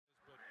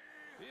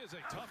is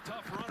a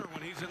tough runner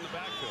when he's in the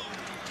backfield.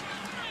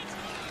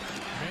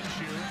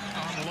 Minshew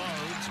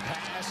unloads,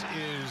 pass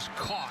is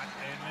caught,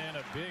 and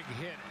then a big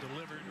hit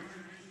delivered.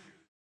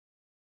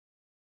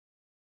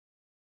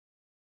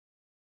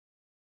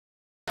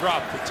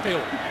 Drop for Taylor.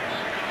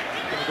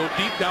 Going to go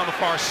deep down the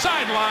far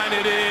sideline.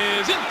 It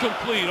is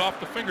incomplete off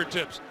the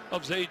fingertips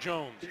of Zay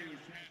Jones.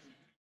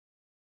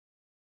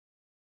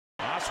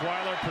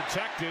 Osweiler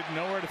protected,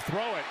 nowhere to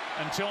throw it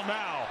until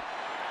now.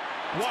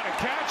 What a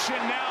catch,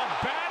 and now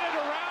batted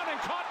around and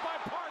caught by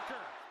Parker.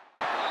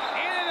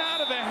 In and out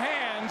of the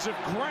hands of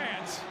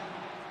Grant,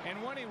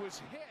 and when he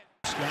was hit.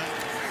 Scott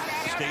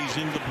stays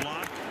in the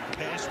block.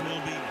 Pass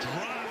will be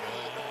dropped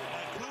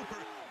by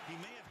Cooper. He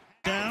may have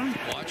down.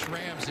 Watch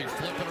Ramsey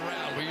flip it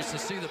around. We used to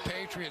see the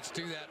Patriots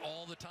do that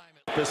all the time.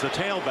 As the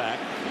tailback,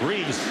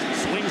 Brees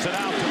swings it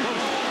out to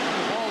Luke.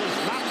 The ball is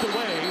knocked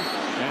away,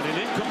 and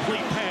an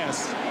incomplete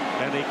pass,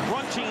 and a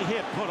crunching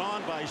hit put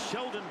on by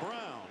Sheldon Brown.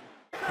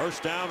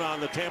 First down on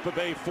the Tampa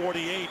Bay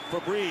 48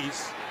 for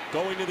Brees.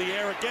 Going to the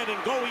air again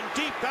and going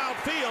deep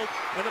downfield,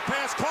 and the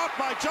pass caught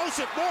by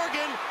Joseph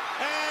Morgan,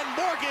 and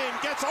Morgan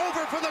gets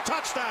over for the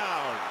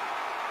touchdown.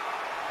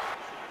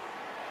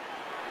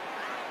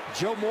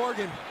 Joe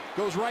Morgan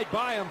goes right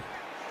by him.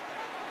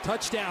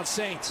 Touchdown,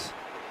 Saints.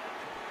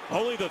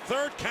 Only the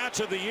third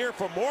catch of the year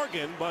for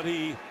Morgan, but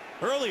he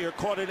earlier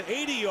caught an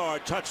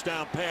 80-yard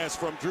touchdown pass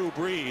from Drew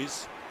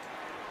Brees.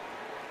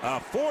 A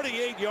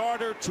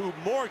 48-yarder to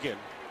Morgan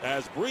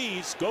as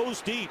Brees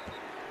goes deep.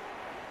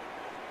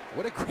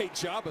 What a great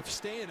job of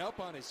staying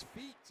up on his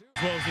feet, too.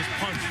 As well as this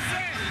punt.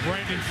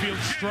 Brandon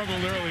Fields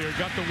struggled earlier,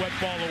 got the wet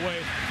ball away.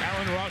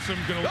 Allen Rossum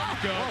going to let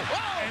it go,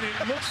 and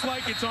it looks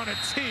like it's on a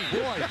tee.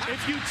 Boy.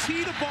 If you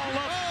tee the ball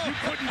up, you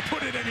couldn't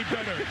put it any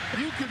better.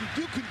 You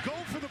could go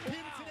for the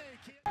pin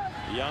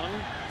today. Young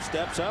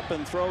steps up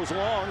and throws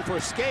long for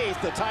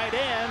Scaife. The tight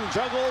end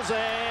juggles,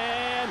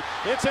 and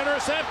it's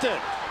intercepted.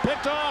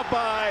 Picked off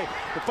by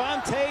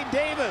Devontae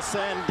Davis,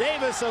 and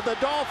Davis of the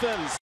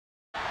Dolphins.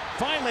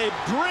 Finally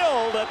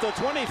drilled at the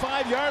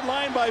 25-yard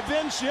line by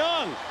Vince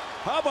Young.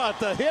 How about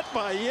the hit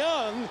by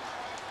Young,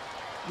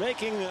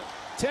 making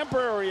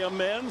temporary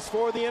amends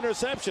for the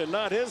interception.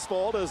 Not his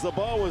fault, as the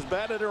ball was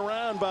batted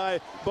around by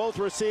both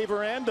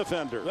receiver and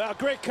defender. Well,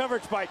 great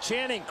coverage by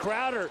Channing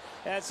Crowder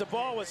as the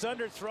ball was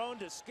underthrown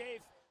to Scaife.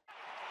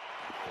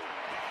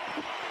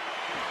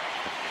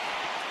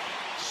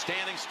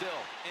 Standing still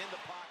in the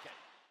pocket.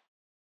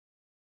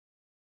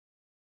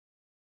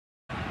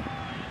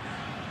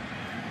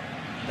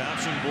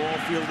 Bouncing ball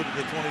fielded at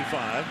the 25.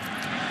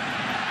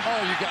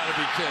 Oh, you got to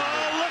be kidding me.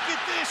 Oh, look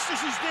at this. This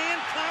is Dan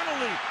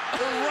Connolly,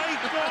 the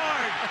right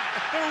guard.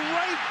 The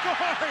right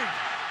guard.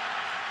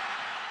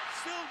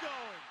 Still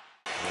going.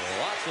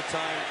 Lots of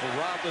time for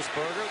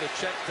Roethlisberger. The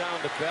check down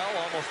to Bell,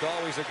 almost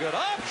always a good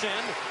option.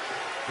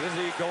 Does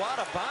he go out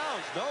of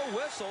bounds? No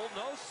whistle,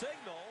 no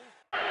signal.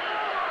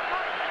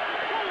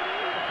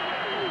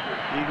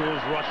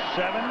 Eagles rush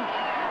 7,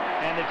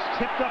 and it's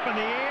tipped up in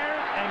the air,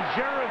 and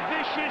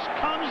Jaravicius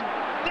comes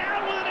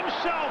down with it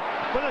himself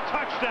for the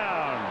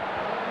touchdown.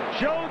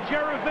 Joe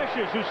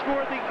Jaravicius, who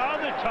scored the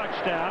other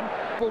touchdown.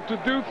 To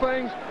do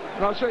things,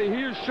 and I'll say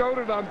he has showed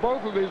it on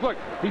both of these. Look,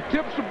 he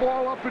tips the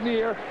ball up in the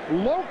air,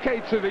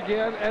 locates it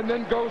again, and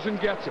then goes and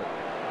gets it.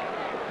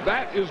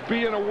 That is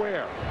being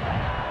aware.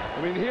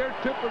 I mean, here,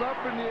 tip it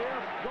up in the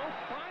air, go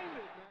find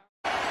it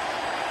now.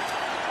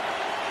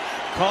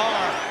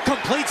 Carr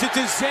completes it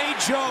to Zay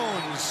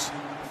Jones.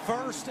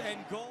 First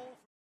and goal.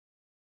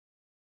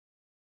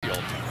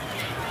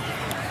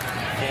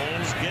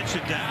 Foles gets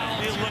it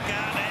down. He'll look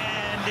out,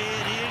 and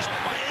it is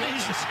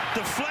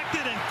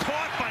deflected and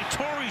caught by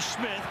Torrey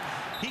Smith.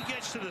 He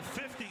gets to the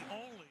 50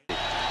 only.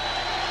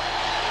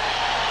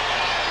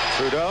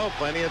 Trudeau,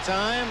 plenty of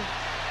time.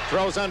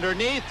 Throws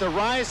underneath to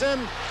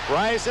Rison.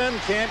 Rison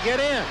can't get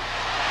in.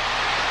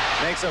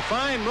 Makes a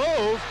fine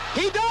move.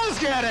 He does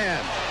get in.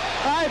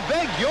 I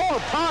beg your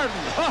pardon.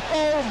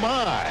 Oh,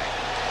 my.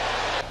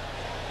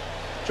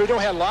 Trudeau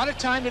had a lot of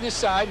time to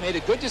decide, made a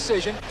good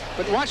decision,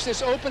 but watch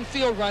this open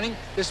field running,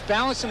 this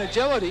balance and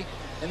agility,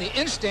 and the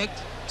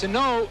instinct to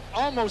know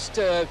almost,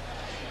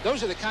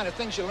 those are the kind of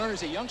things you learn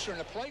as a youngster in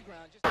a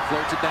playground.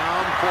 Floats it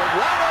down for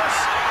Wallace,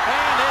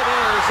 and it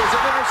is. Is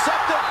it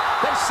intercepted?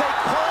 They say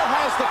Cole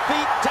has the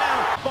feet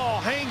down.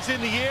 Ball hangs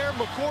in the air.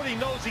 McCourty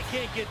knows he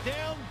can't get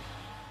down.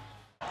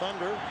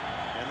 Thunder,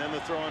 and then the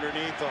throw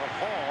underneath the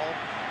Hall.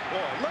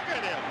 Boy, look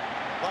at him,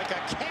 like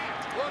a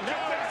cat.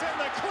 Now he's in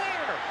the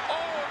clear. Oh,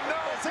 no,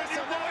 can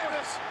you believe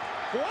this?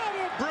 What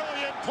a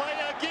brilliant play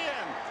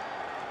again.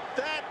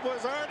 That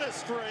was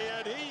artistry,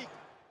 and he...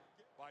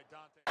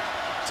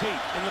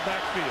 Tate in the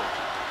backfield.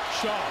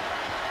 Shaw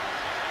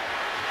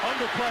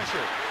under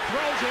pressure.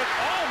 Throws it.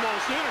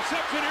 Almost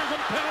interception. Here's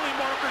a penalty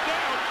marker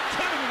down.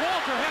 Kevin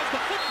Walker has the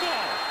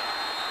football.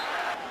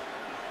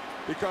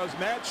 Because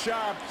Matt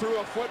Schaub threw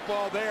a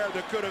football there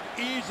that could have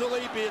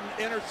easily been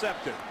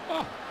intercepted.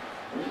 Oh.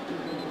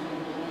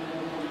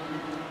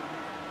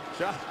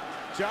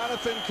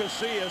 Jonathan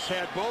Casillas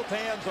had both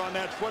hands on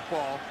that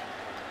football,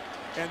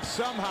 and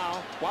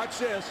somehow, watch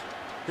this,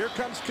 Here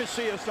comes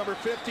Casillas, number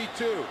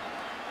 52.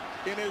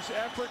 In his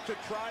effort to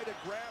try to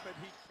grab it,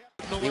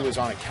 he was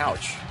on a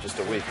couch just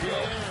a week ago.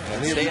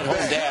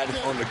 Stay-at-home dad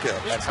on the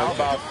couch. How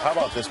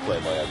about this play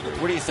by Edwards?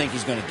 What do you think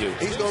he's going to do?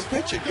 He's going to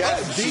pitch it.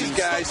 Guys, these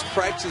guys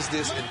practice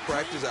this in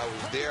practice. I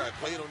was there. I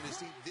played on this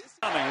team.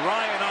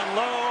 Ryan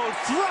unloads,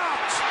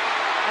 dropped,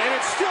 and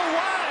it's still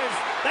live.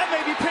 That may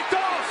be picked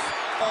off.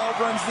 Ball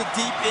runs the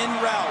deep in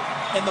route,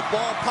 and the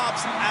ball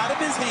pops out of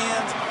his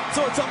hands,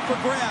 so it's up for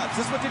grabs.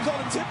 This is what they call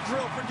a tip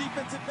drill for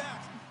defensive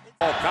backs.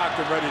 All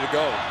cocked and ready to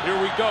go. Here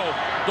we go.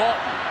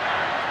 Dalton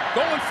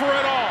going for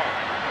it all.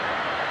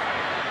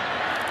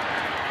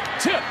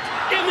 Tipped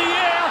in the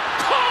air,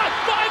 caught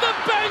by the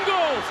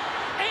Bengals.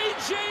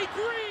 A.J.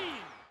 Green.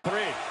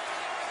 3.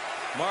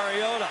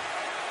 Mariota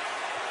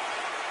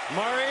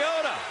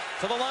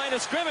to the line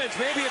of scrimmage,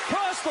 maybe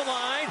across the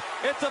line.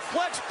 It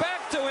deflects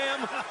back to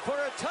him for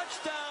a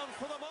touchdown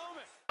for the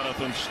moment.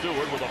 Jonathan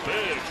Stewart with a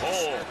big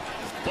hole.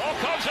 Ball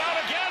comes out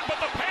again, but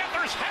the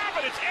Panthers have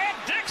it. It's Ed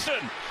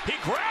Dixon. He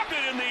grabbed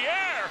it in the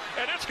air,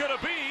 and it's going to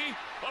be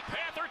a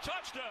Panther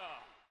touchdown.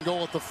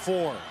 Go with the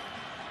 4.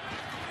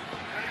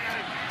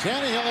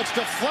 Tannehill, it's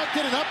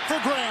deflected and up for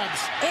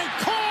grabs. And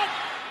caught!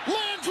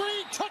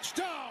 Landry,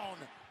 touchdown!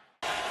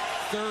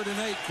 3rd and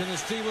 8. Can the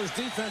Steelers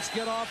defense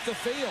get off the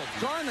field?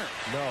 Garner.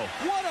 No.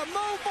 What a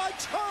move by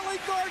Charlie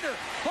Gardner.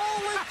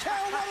 Holy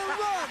cow, what a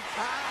run.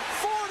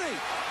 40.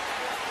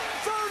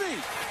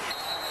 30.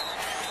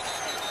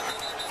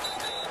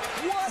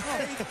 What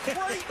a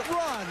great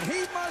run.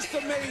 He must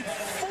have made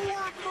 4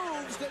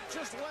 moves that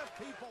just left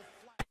people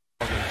flat.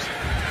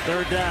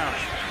 3rd down.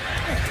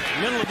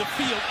 Middle of the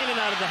field, in and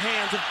out of the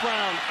hands of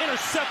Brown.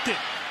 Intercepted.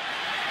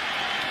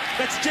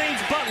 That's James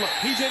Butler.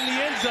 He's in the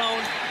end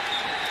zone.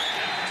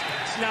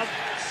 Now,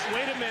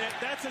 wait a minute.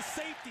 That's a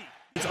safety.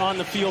 It's on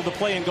the field to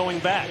play and going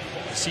back.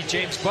 See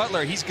James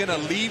Butler. He's going to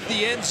leave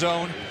the end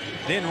zone,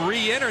 then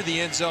re-enter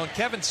the end zone.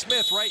 Kevin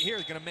Smith right here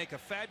is going to make a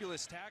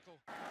fabulous tackle.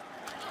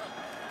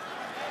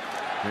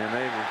 And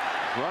they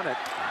run it.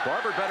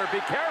 Barber better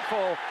be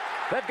careful.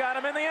 They've got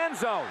him in the end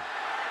zone.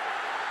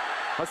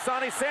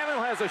 Asani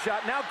Samuel has a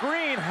shot. Now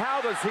Green,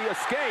 how does he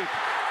escape?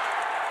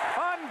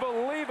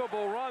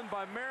 Unbelievable run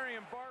by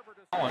Marion Barber.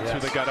 Who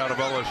they got out of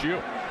LSU.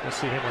 We'll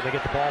see him when they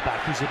get the ball back.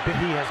 He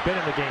has been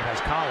in the game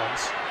as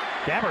Collins.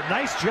 Gabbard,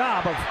 nice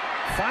job of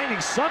finding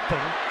something.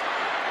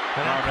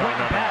 And now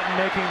Quentin Patton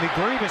making the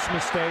grievous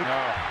mistake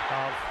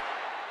of...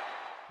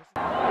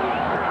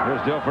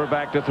 Here's Dilfer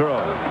back to throw.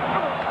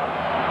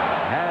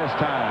 Has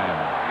time.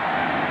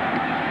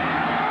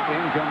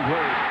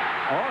 Incomplete.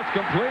 Oh, it's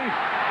complete.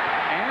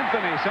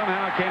 Anthony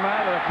somehow came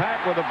out of the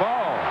pack with the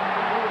ball.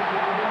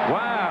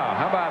 Wow,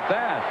 how about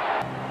that?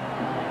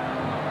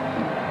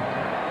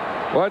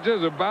 Watch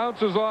this, it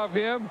bounces off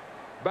him,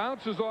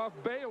 bounces off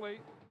Bailey.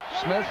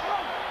 Smith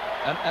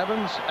and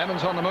Evans.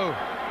 Evans on the move.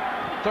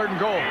 3rd and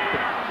goal.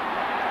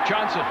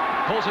 Johnson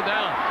pulls it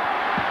down.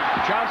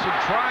 Johnson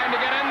trying to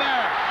get in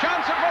there.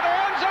 Johnson for the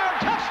end zone.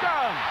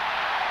 Touchdown!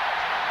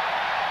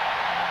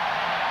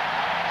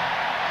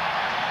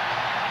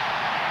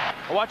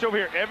 Watch over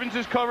here. Evans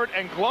is covered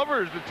and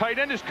Glover, the tight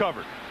end, is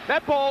covered.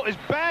 That ball is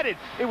batted.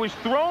 It was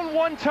thrown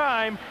one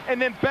time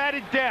and then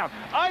batted down.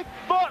 I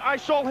thought I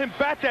saw him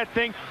bat that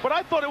thing, but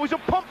I thought it was a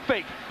pump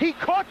fake. He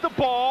caught the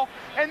ball,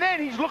 and then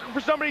he's looking for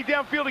somebody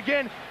downfield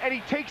again, and he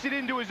takes it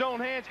into his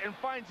own hands and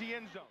finds the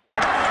end zone.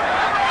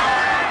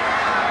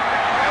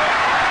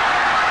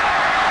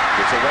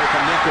 It's away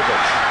from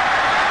Ninkovich.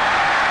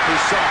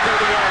 He's set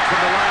 30 yards from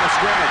the line of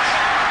scrimmage.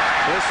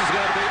 This is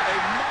going to be a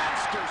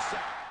monster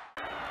sack.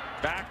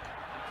 Back,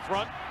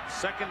 front,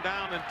 2nd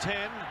down and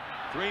 10.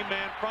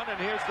 3-man front, and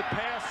here's the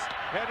pass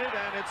headed,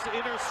 and it's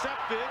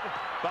intercepted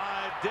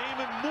by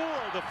Damon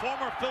Moore, the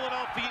former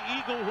Philadelphia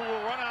Eagle who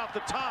will run out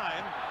the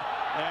time.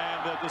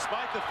 And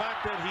despite the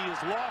fact that he has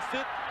lost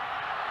it,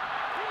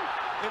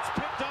 it's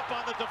picked up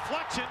on the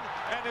deflection,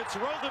 and it's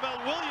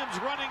Roosevelt Williams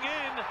running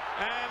in,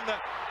 and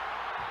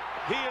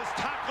he is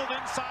tackled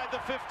inside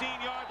the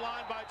 15-yard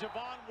line by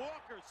Javon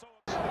Walker.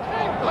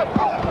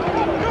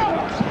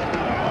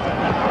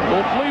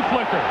 Little flea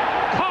flicker.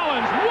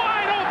 Collins,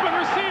 wide open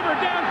receiver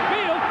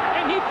downfield,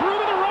 and he threw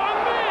to the wrong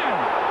man.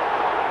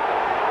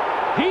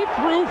 He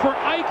threw for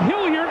Ike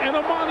Hilliard, and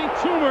Amani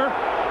Toomer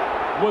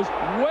was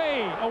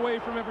way away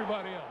from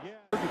everybody else.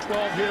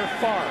 12 here,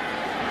 far.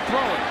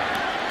 Throw it.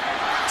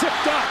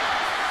 Tipped up.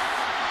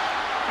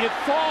 It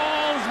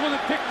falls. Was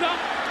it picked up?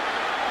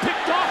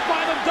 Picked off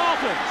by the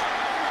Dolphins.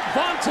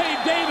 Vontae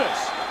Davis.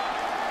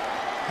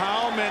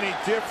 How many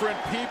different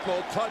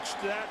people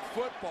touched that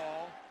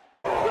football?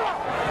 Football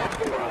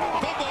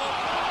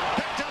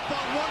picked up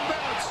on one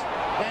bounce.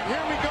 And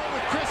here we go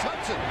with Chris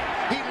Hudson.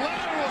 He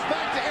laterals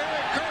back to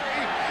Eric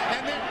Curry,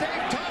 and then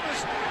Dave Thomas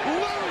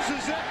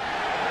loses it.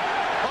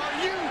 Are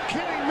you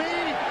kidding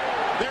me?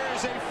 There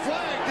is a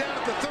flag down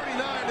at the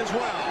 39 as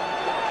well.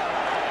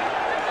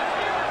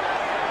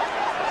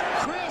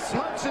 Chris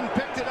Hudson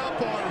picked it up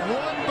on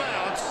one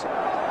bounce.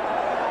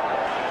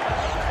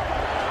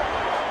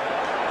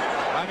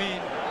 I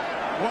mean,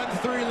 one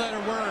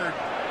 3-letter word.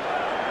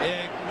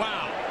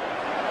 Wow.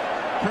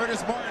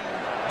 Curtis Martin,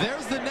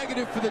 there's the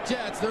negative for the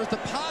Jets. There's the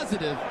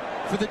positive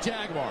for the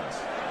Jaguars.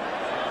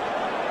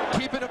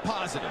 Keep it a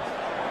positive.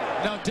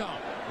 No, don't.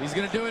 He's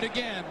going to do it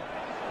again.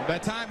 By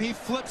the time he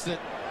flips it,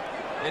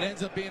 it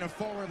ends up being a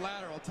forward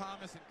lateral.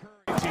 Thomas and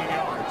Curry. 18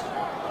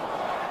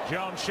 yards.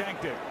 Jones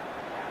shanked it.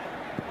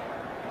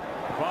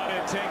 But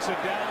it takes a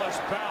Dallas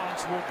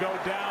bounce. Will go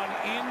down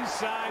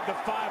inside the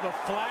 5. A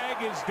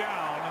flag is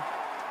down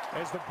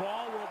as the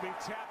ball will be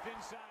tapped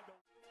inside.